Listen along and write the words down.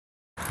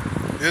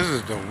This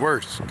is the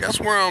worst. Guess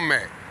where I'm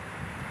at?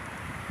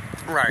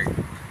 Right.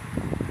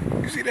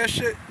 You see that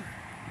shit?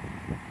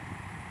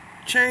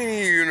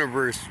 Cheney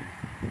University.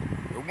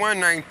 The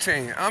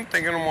 119. I'm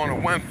thinking I'm on a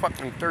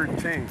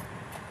 113.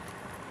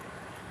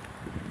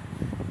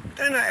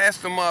 Then I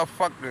asked the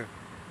motherfucker,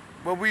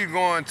 well, we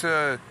going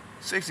to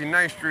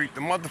 69th Street.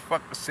 The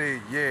motherfucker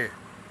said, yeah.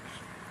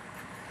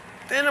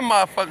 Then the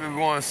motherfucker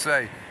going to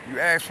say, you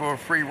asked for a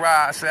free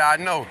ride. I said, I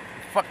know.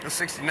 Fuck the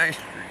 69th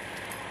Street.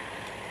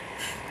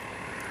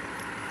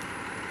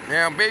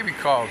 Now, baby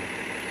called me.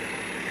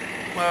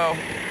 Well, I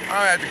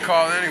don't have to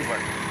call anyway.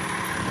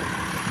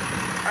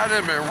 I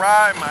just been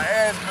riding, my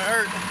ass been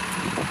hurting.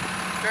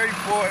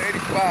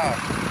 34.85.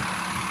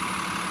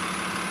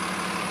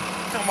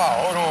 Come on,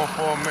 hold on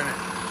for a minute.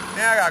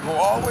 Now I gotta go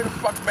all the way the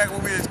fuck back where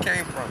we just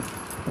came from.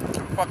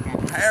 The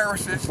fucking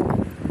Harris's.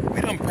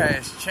 We done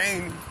passed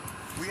Cheney.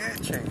 We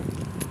at Cheney.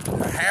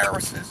 The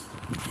Harris's.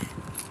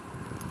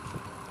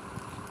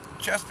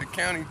 Chester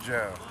County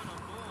Jail.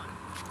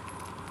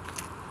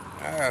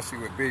 I gotta see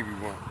what baby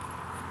want.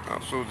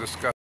 I'm so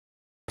disgusted.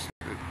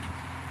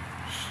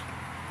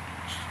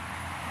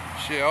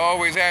 Shit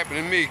always happen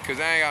to me because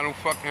I ain't got no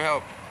fucking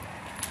help.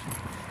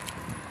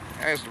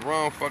 That's the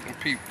wrong fucking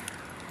people.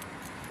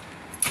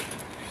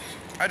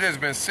 I just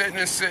been sitting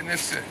and sitting and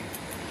sitting.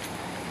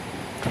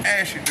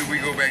 Actually, do we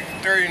go back to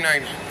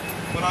 39th?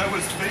 But I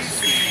was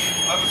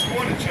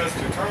going to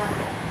Chester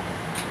Terminal.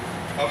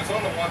 I was on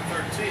the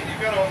 113. You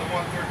got on the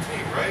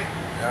 113, right?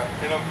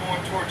 Yeah. And I'm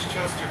going towards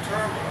Chester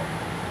Terminal.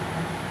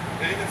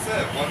 They even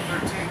said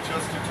 113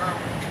 Chester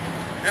Terminal.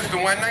 That's the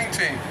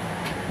 119.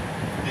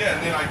 Yeah,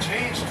 and then I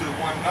changed to the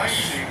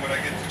 119 when I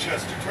get to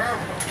Chester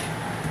Terminal.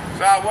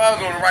 So I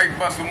was on the right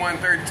bus of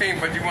 113,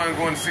 but you wasn't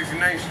going to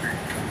 69th Street.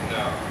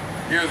 No.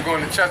 You was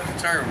going to Chester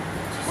Terminal.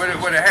 Where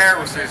the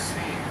Harris is.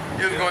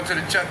 You was going to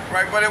the Chester,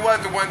 right? But it was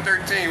the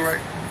 113,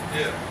 right?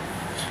 Yeah.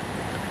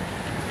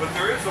 But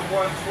there is a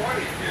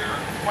 120 here.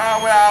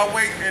 Why would I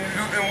wait and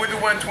what the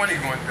 120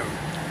 going through?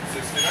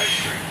 69th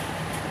Street.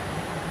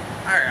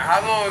 Alright, how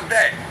long is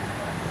that?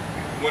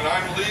 When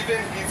I'm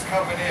leaving, he's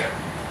coming in.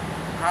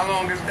 How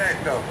long is that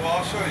though?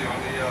 Well, I'll show you on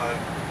the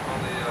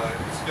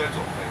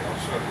schedule thing. I'll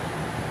show you.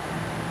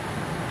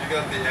 You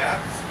got the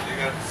apps? You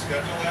got the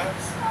schedule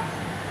apps?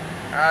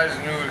 I just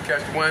knew to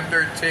catch the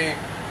 113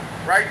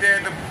 right there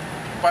at the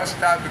bus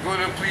stop to go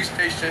to the police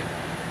station,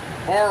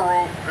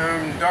 borrow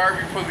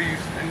Darby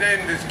police, and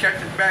then just catch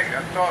it back.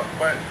 I thought,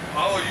 but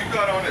oh, you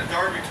got on at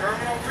Darby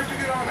Terminal? Where'd you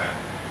get on at?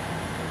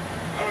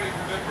 I don't even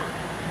remember.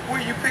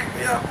 Where you picked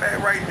me up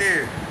at right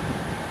there?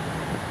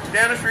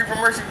 Down the street from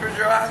Mercy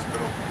Fitzgerald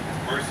Hospital.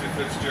 Mercy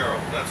Fitzgerald.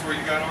 That's where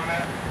you got on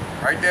at?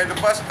 Right there at the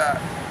bus stop.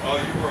 Oh,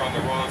 you were on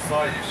the wrong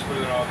side. You should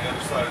have been on the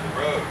other side of the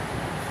road.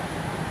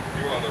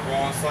 You were on the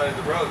wrong side of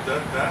the road.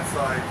 That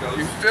side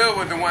goes... You still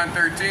with the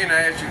 113.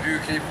 I asked you,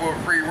 dude, can you pull a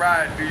free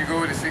ride? Do you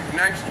go to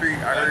 69th Street?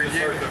 I heard just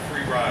heard the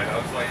free ride.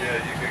 I was like, yeah,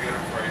 you can get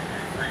a free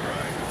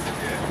ride. I said,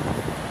 yeah.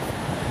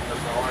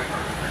 That's all I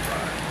heard, free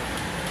ride.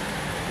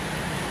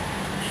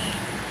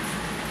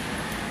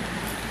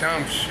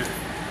 Dumb shit.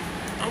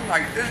 I'm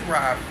like, this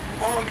ride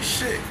long as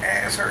shit.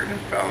 Ass hurting,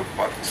 fell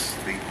fucking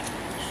asleep.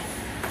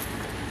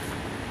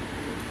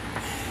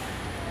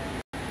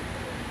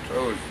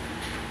 So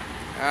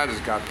I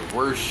just got the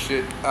worst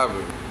shit ever.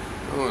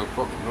 I don't give a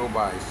fuck what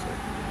nobody say.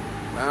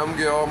 Man, I'm gonna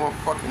get all my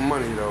fucking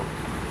money though.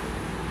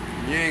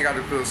 You ain't got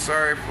to feel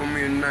sorry for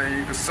me or nothing.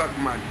 You can suck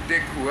my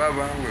dick,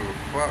 whoever. I don't give a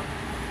fuck.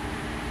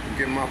 You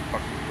get my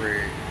fucking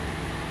bread.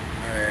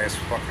 My ass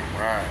fucking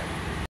ride.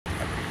 I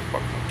can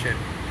fucking kid.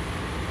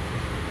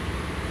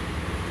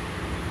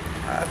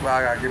 That's why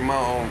I gotta get my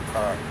own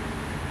car.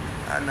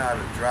 I know how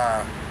to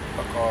drive.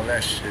 Fuck all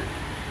that shit.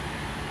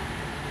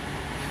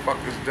 Fuck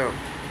is dope.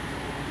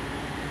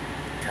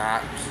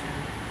 Cops.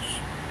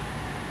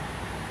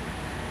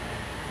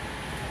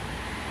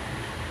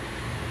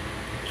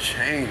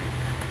 Chain.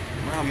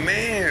 My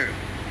man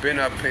been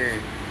up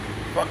here.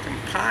 Fucking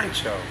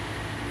Poncho.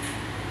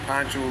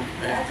 Poncho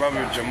and his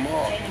brother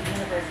Jamal.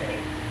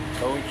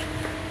 Told you.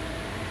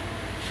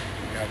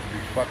 You got to be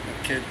fucking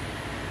kidding.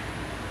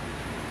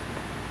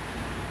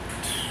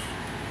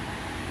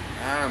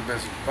 I done been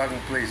some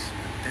fucking places.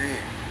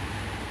 Damn.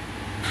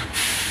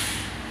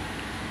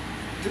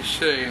 This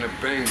shit ain't a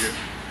banger.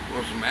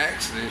 On some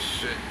accident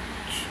shit.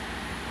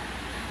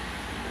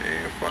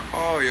 Man, fuck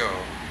all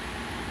y'all.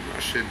 My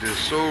shit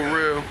just so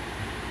real.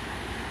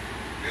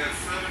 We got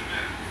 7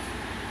 minutes.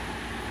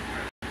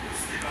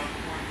 Let's get on the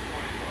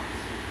 120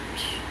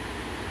 bucks.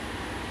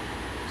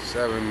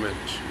 7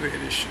 minutes. You hear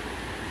this shit.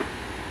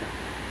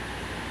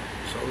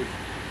 So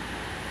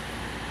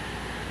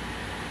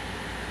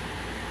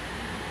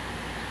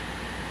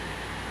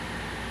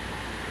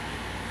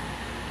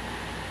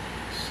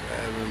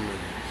 7 minutes.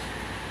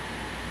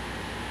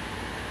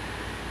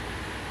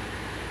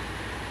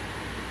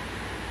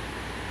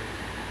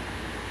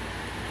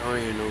 Don't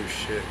even know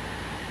shit.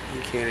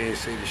 You can't even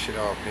say the shit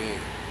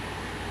offhand.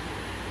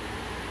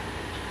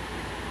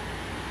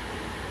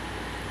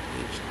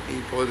 He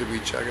supposed to be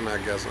checking, I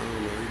guess. I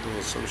don't know. He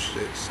doing some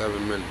shit.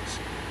 7 minutes.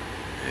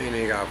 Ain't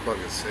even got a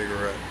fucking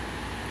cigarette.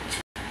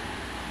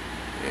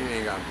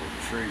 Ain't got no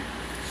tree.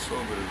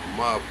 Sober as a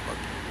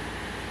motherfucker.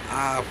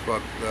 I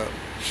fucked up.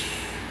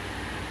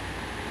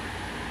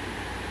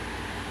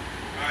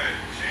 Alright,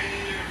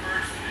 Cheney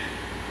University,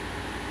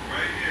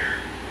 right here,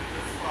 at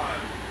this spot,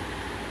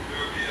 there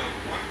will be a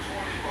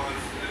 120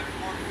 bus at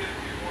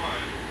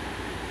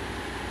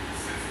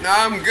 4:51.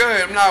 Nah, I'm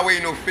good. I'm not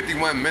waiting no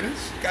 51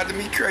 minutes. Got to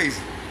be crazy.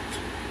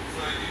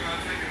 So you're going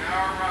to take an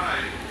hour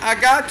ride. I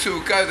got to,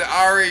 because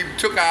I already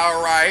took an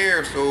hour ride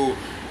here, so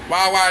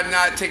why would I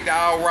not take the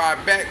hour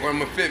ride back when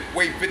I'm going to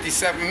wait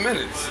 57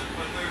 minutes?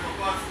 But there's a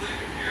bus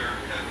leaving here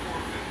at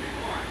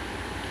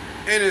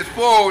 4:51. And it's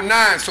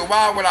 4:09, so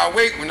why would I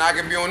wait when I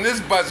can be on this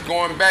bus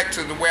going back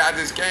to the way I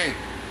just came?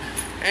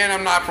 And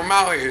I'm not from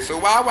out here, so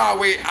why would I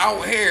wait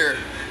out here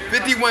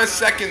 51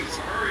 seconds?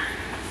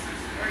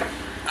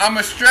 I'm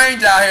a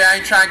stranger out here, I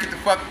ain't trying to get the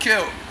fuck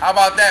killed. How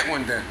about that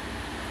one then?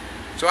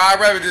 So I'd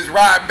rather just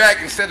ride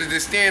back instead of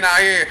just staying out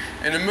here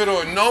in the middle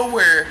of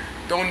nowhere,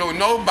 don't know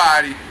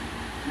nobody.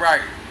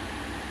 Right.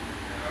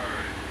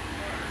 Alright.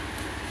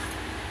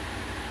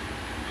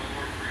 No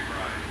more free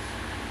rides.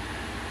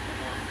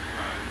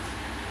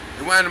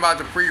 It wasn't about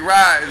the free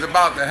ride, it's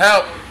about the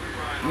help.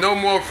 No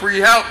more free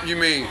help, you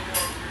mean?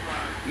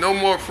 No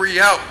more free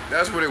help.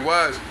 That's what it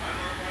was.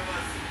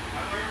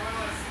 I learned my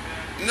lesson,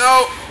 man.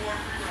 No,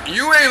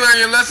 you ain't learned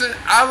your lesson.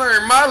 I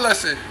learned my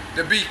lesson.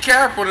 To be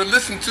careful to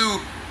listen to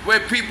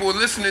what people are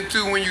listening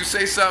to when you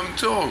say something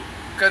to them.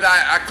 Because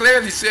I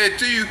clearly said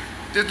to you,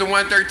 this the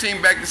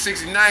 113 back to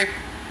 69.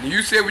 And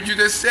you said what you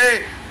just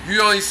said.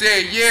 You only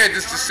said yeah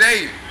just to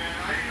say it. Man,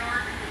 I ain't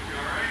arguing with you,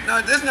 alright?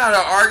 No, this is not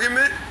an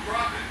argument.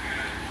 Drop it,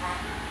 man.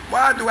 Drop it.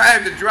 Why do I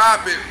have to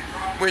drop it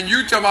when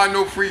you talking about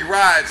no free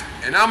rides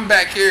and I'm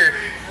back here?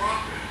 Hey,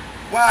 drop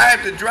it. Why I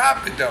have to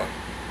drop it though?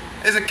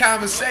 It's a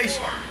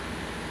conversation. I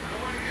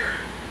don't want to hear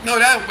it. No,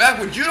 that's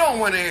what you don't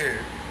want to hear.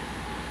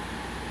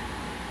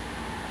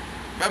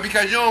 But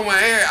because you don't want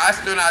to hear it, I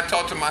still not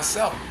talk to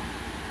myself.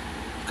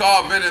 It's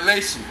called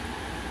ventilation.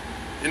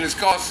 And it's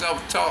called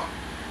self-talk.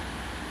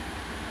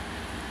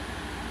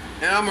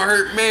 And I'm a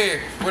hurt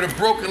man with a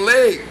broken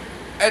leg.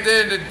 At the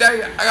end of the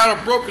day, I got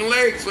a broken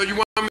leg, so you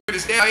want me to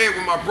stay out here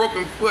with my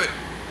broken foot.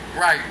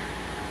 Right.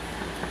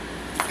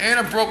 And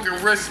a broken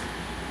wrist.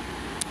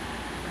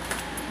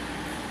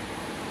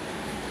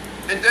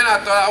 And then I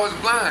thought I was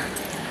blind.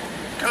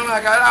 When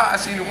I got out, I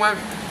seen the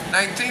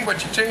 119,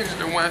 but you changed it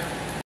to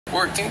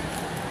 114.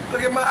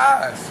 Look at my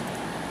eyes.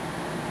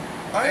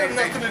 I have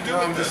nothing to do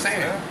with I'm this, just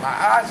saying, man. my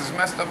eyes is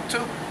messed up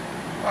too.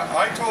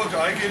 I told you,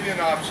 I gave you an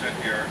option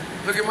here.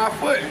 Look at my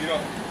foot. And you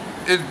know,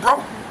 It's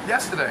broke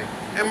yesterday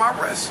in my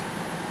wrist.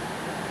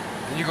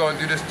 And you gonna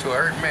do this to a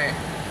hurt man.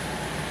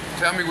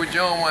 Tell me what you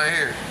don't want to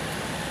hear.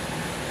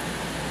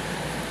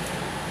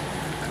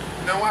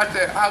 Now watch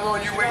that. How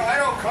long you waiting? I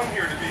don't come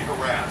here to be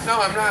harassed. No,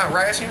 I'm not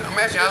harassing you. I'm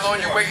asking you how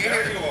long you waiting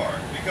Yes, here. you are.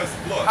 Because,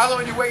 look. How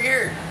long you wait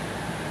here?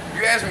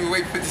 You asked me to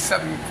wait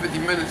 50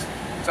 minutes.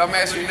 So I'm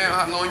asking you now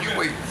how long you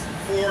wait.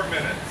 4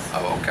 minutes.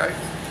 Oh, okay.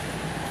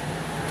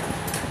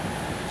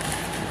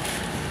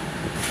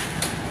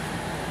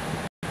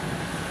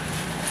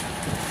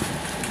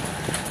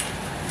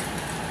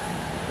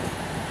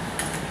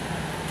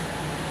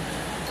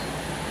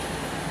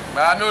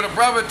 But I know the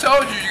brother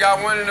told you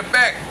got one in the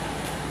back.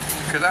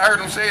 Because I heard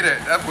him say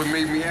that. That's what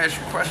made me ask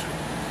you a question.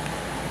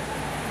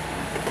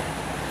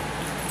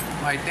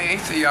 Like, dang,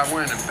 he said you got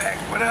one in the back.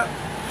 What up?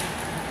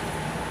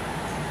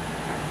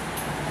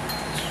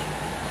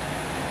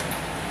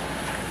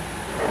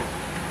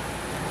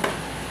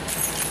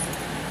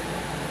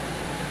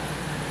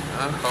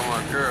 I called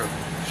my girl.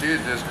 She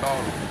had just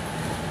called him.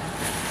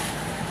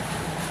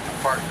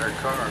 I parked their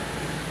car.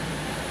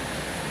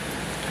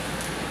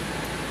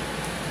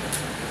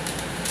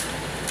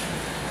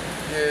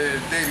 Yeah,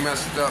 they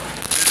messed up.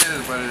 It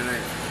is, but it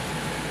ain't.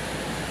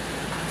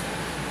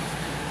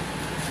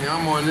 See,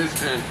 I'm on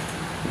this end.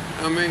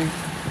 I mean,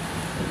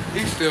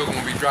 he's still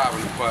gonna be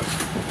driving the bus.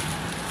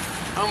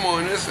 I'm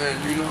on this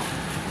end, you know.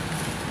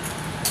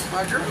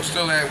 My girl's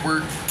still at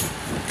work.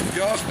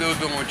 Y'all still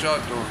doing what y'all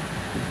doing.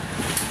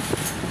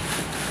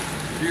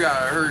 You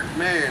got a hurt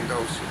man,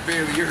 though,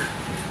 severely hurt.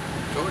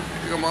 So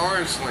you got my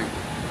arm sling.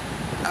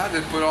 I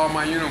just put all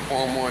my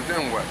uniform on,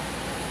 then what?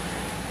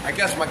 I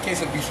guess my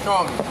case will be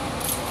stronger.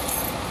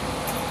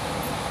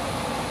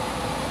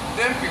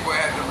 Then people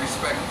have to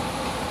respect me.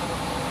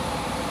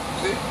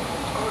 See?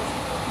 Told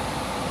you.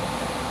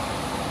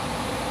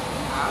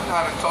 I know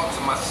how to talk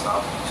to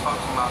myself, talk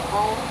to my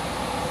phone,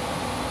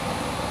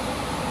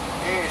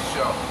 and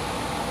show.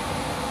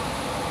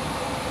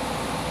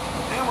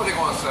 Then what they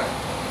gonna say?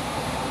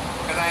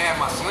 Cause I have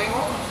my sling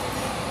on?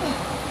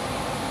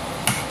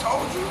 I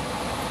told you.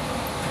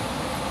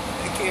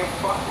 They can't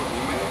fuck with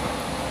me, man.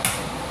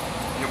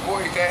 Your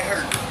boy got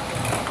hurt.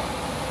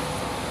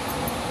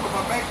 Put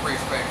my back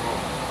brace back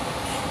on.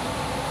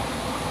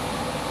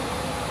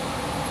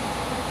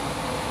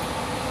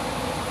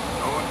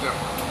 No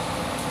different.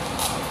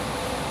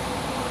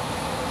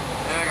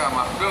 And I got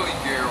my Philly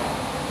gear on.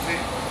 See?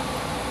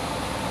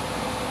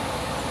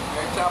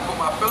 Every time I put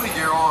my Philly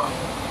gear on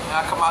and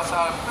I come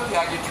outside of Philly,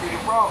 I get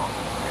treated wrong.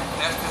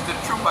 That's just the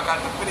truth. I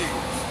got the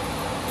videos.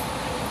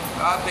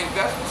 I think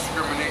that's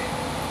discriminating.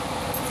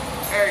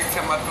 Every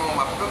time I throw on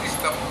my Philly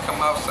stuff and come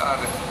outside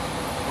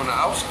on the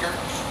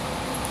outskirts.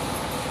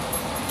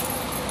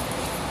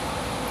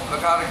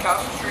 Look how the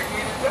council treat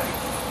me today.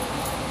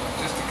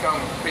 Just to come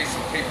pay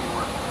some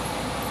paperwork.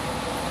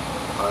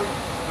 Like,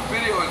 the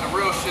video is the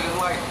real shit in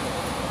life.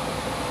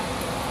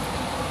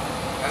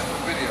 That's the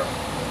video.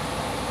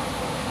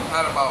 It's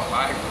not about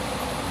Bible.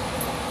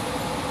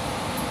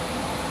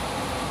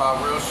 It's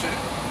about real shit.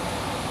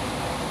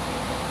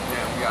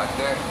 Yeah, we got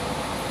that.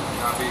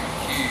 Got baby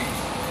keys.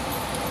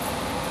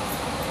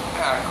 I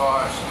gotta call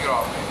her, she get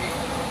off at 8.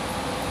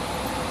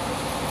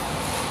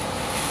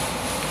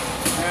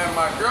 And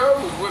my girl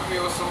was with me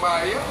with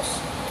somebody else.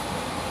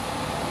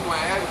 You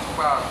might have this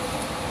problem.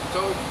 I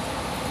told you.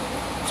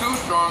 2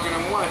 stronger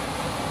than 1.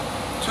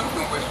 2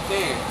 can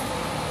withstand.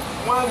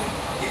 1,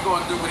 he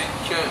gonna do what he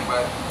can,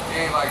 but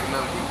it ain't like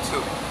enough to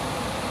do 2.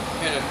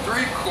 And a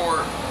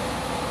 3-chord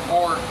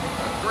chord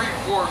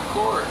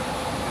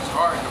is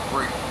hard to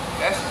break.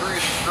 That's 3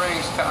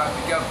 strings tied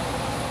together.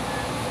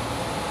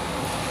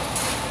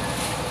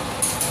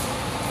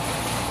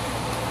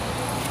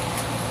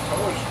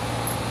 Told you.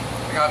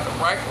 I got the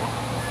right one,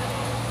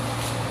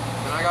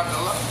 and I got the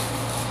left one.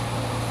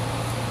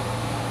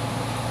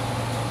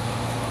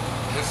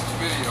 This is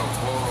video,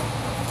 boy.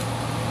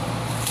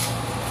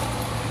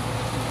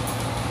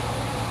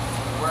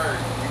 Word,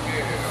 we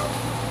did it up.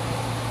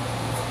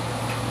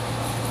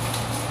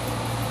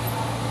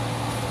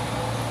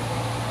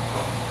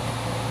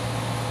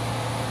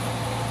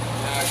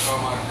 Now I call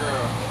my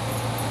girl.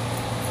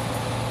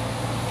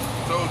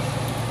 Told you.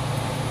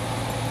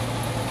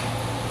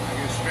 I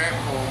get strapped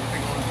for them,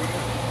 they gonna do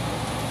that.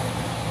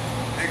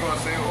 They gonna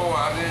say, oh,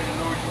 I didn't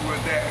know you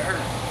were that hurt.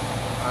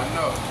 I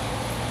know.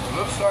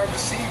 Looks are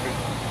deceiving.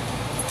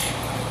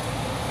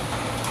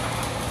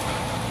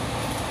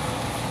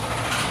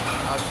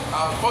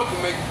 I was supposed to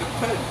make it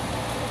dependent.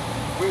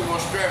 We were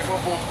gonna strap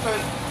up on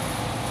Penn.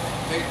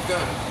 They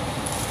done it.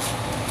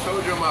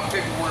 Told you my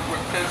paperwork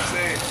what Penn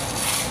said.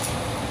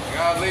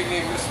 Got a lady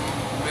named Miss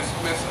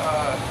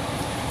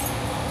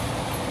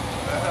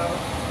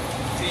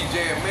TJ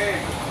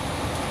Amanda.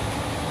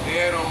 They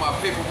had on my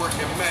paperwork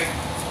in May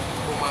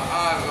for my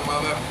eyes on my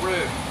left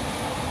rib.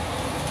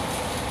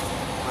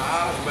 My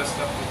eyes messed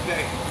up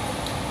today.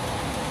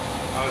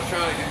 I was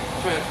trying to get the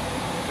Penn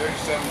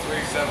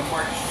 3737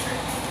 Market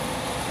Street.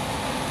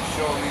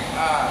 Showing these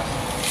eyes.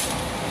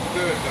 It's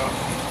good though.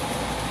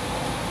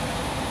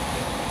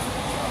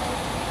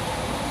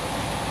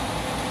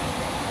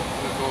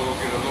 Let's go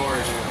get a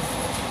lawyer there.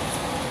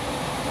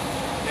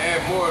 They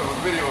had more of a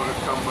video to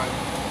come, but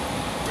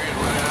we're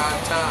running out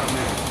of time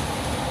now.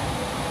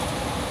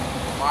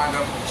 Wind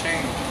up the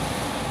chain.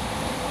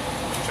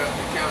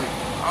 Chester County.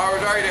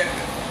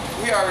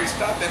 We already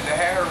stopped at the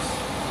Harris.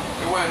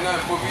 It wasn't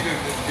nothing for me to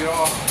get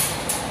off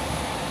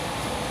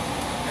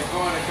and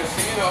go in the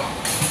casino.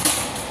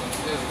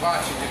 Just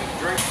watch and get a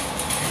drink.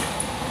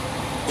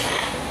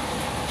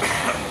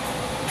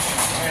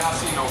 And I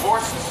see no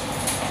horses.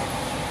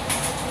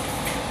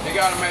 They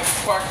got them at the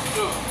parks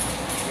too.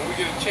 When we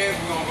get a chance,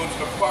 we're gonna go to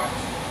the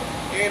parks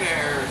and the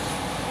Harris.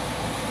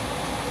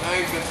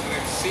 I ain't been to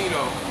the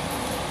casino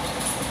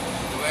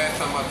the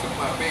last time I took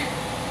my baby.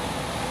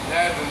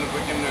 That in the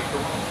beginning of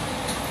Corona.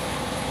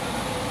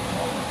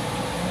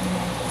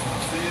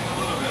 See you in a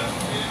little bit.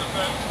 See you in a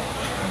bit.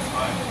 That's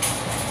fine.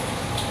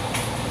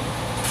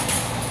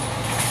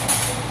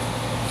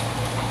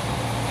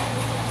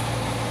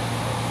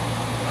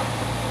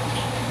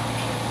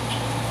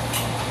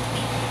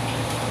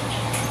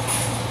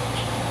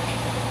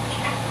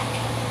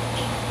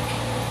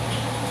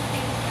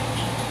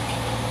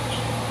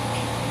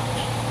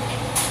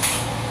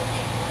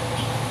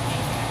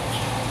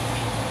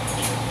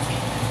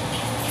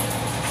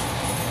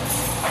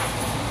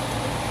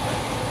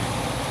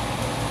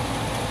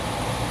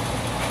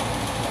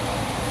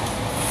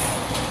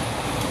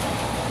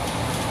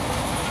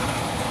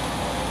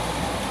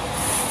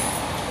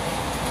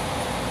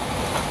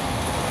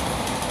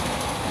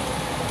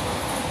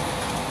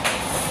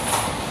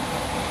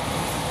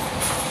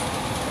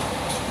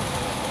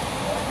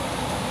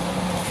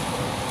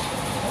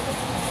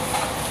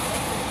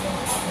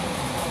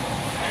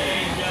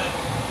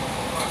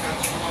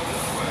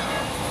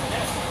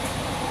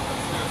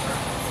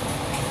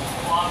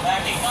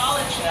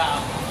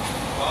 Now.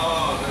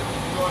 Oh,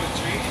 you going to G?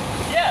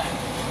 Yeah.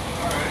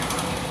 All right.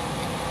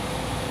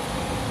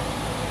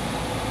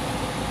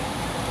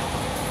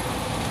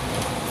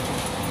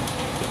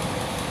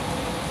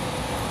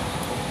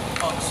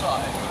 On the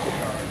side.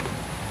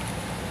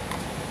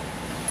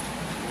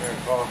 Yeah,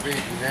 call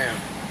baby now.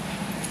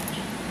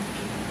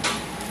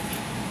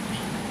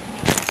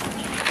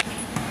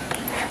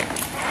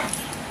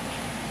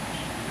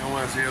 You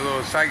want to see a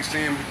little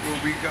sightseeing before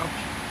we go?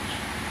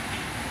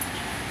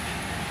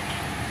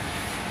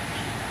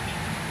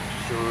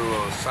 Do a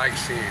little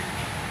sightseeing.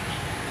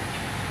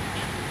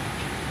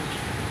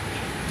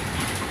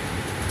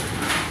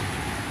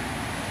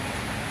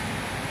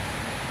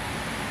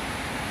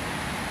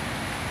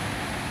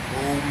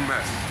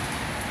 mess.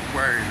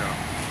 Worry though.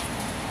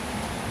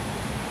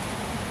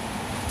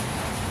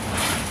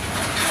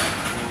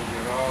 We'll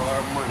get all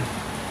our money.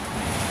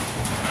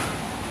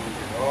 We'll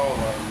get all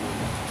our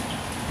money.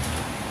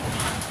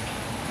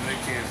 And they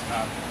can't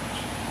stop it.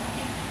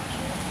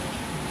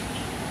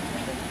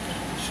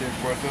 Shit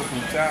brought us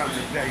some time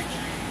today.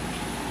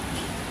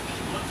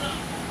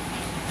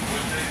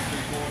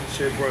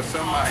 Shit brought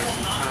somebody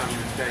some time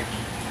today.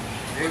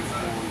 It was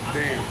going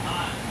damn.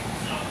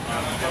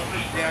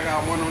 Yeah, I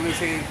got one on this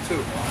hand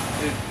too.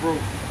 It's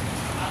broke.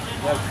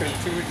 Left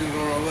contusions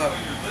on the left.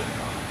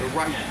 The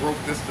right broke,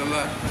 this the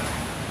left.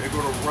 They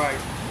go to right.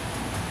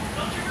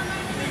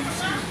 And you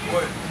see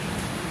what?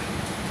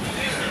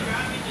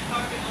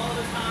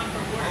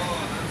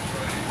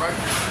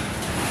 Record.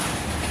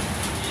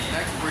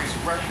 Next brace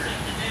record.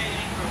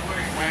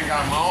 I ain't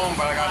got my own,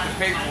 but I got the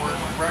paperwork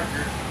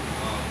record.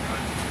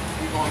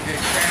 We gonna get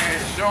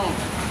cash shown.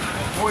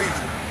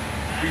 Poison.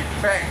 Be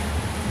back.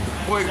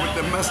 The boy with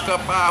the messed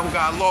up eye who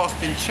got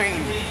lost in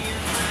chains.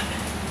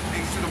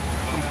 Thanks to the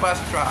bus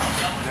driver.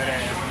 That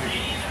ass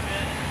nigga.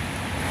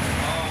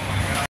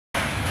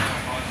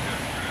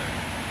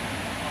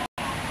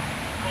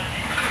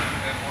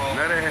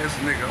 That ass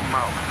nigga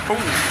mouth.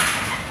 Boom.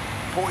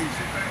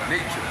 Poison.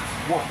 Nature.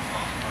 Whoa.